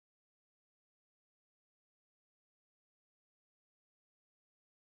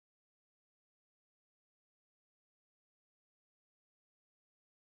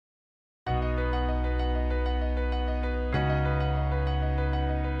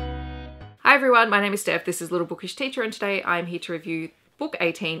Hi everyone, my name is Steph, this is Little Bookish Teacher, and today I'm here to review Book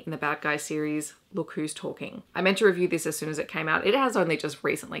 18 in the Bad Guys series, Look Who's Talking. I meant to review this as soon as it came out. It has only just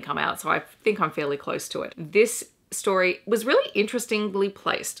recently come out, so I think I'm fairly close to it. This story was really interestingly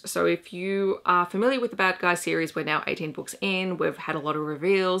placed. So if you are familiar with the Bad Guys series, we're now 18 books in, we've had a lot of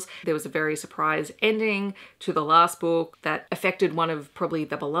reveals. There was a very surprise ending to the last book that affected one of probably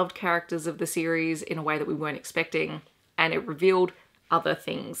the beloved characters of the series in a way that we weren't expecting, and it revealed other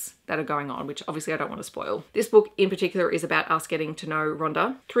things that are going on, which obviously I don't want to spoil. This book in particular is about us getting to know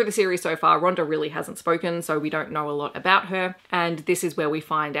Rhonda. Through the series so far, Rhonda really hasn't spoken, so we don't know a lot about her. And this is where we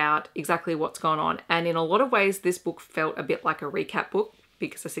find out exactly what's gone on. And in a lot of ways, this book felt a bit like a recap book,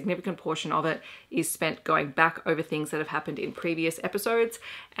 because a significant portion of it is spent going back over things that have happened in previous episodes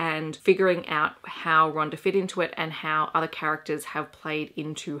and figuring out how Rhonda fit into it and how other characters have played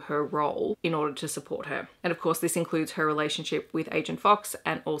into her role in order to support her. And of course, this includes her relationship with Agent Fox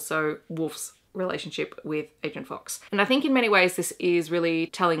and also Wolf's relationship with Agent Fox. And I think in many ways this is really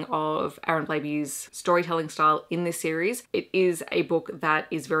telling of Aaron Blabey's storytelling style in this series. It is a book that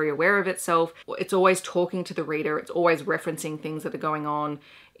is very aware of itself. It's always talking to the reader. It's always referencing things that are going on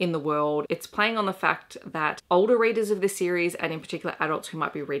in the world. It's playing on the fact that older readers of this series, and in particular adults who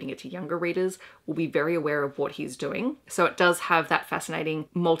might be reading it to younger readers, will be very aware of what he's doing. So it does have that fascinating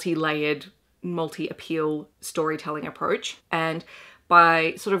multi-layered, multi-appeal storytelling approach. And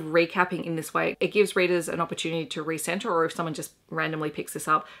by sort of recapping in this way, it gives readers an opportunity to recenter, or if someone just randomly picks this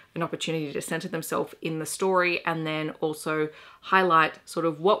up, an opportunity to center themselves in the story, and then also highlight sort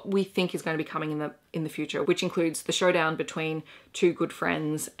of what we think is going to be coming in the future, which includes the showdown between two good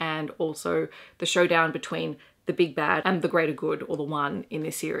friends and also the showdown between the big bad and the greater good, or the one, in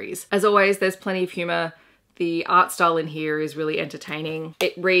this series. As always, there's plenty of humor. The art style in here is really entertaining.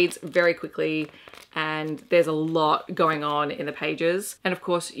 It reads very quickly and there's a lot going on in the pages. And of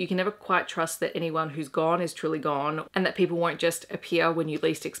course, you can never quite trust that anyone who's gone is truly gone and that people won't just appear when you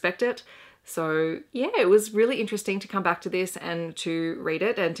least expect it. So yeah, it was really interesting to come back to this and to read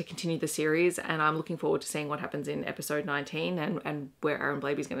it and to continue the series, and I'm looking forward to seeing what happens in episode 19 and where Aaron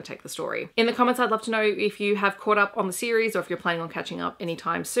Blabey is going to take the story. In the comments, I'd love to know if you have caught up on the series or if you're planning on catching up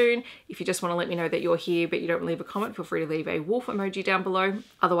anytime soon. If you just want to let me know that you're here but you don't leave a comment, feel free to leave a wolf emoji down below.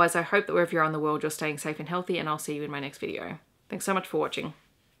 Otherwise, I hope that wherever you're in the world, you're staying safe and healthy, and I'll see you in my next video. Thanks so much for watching.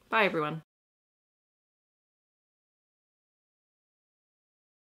 Bye everyone.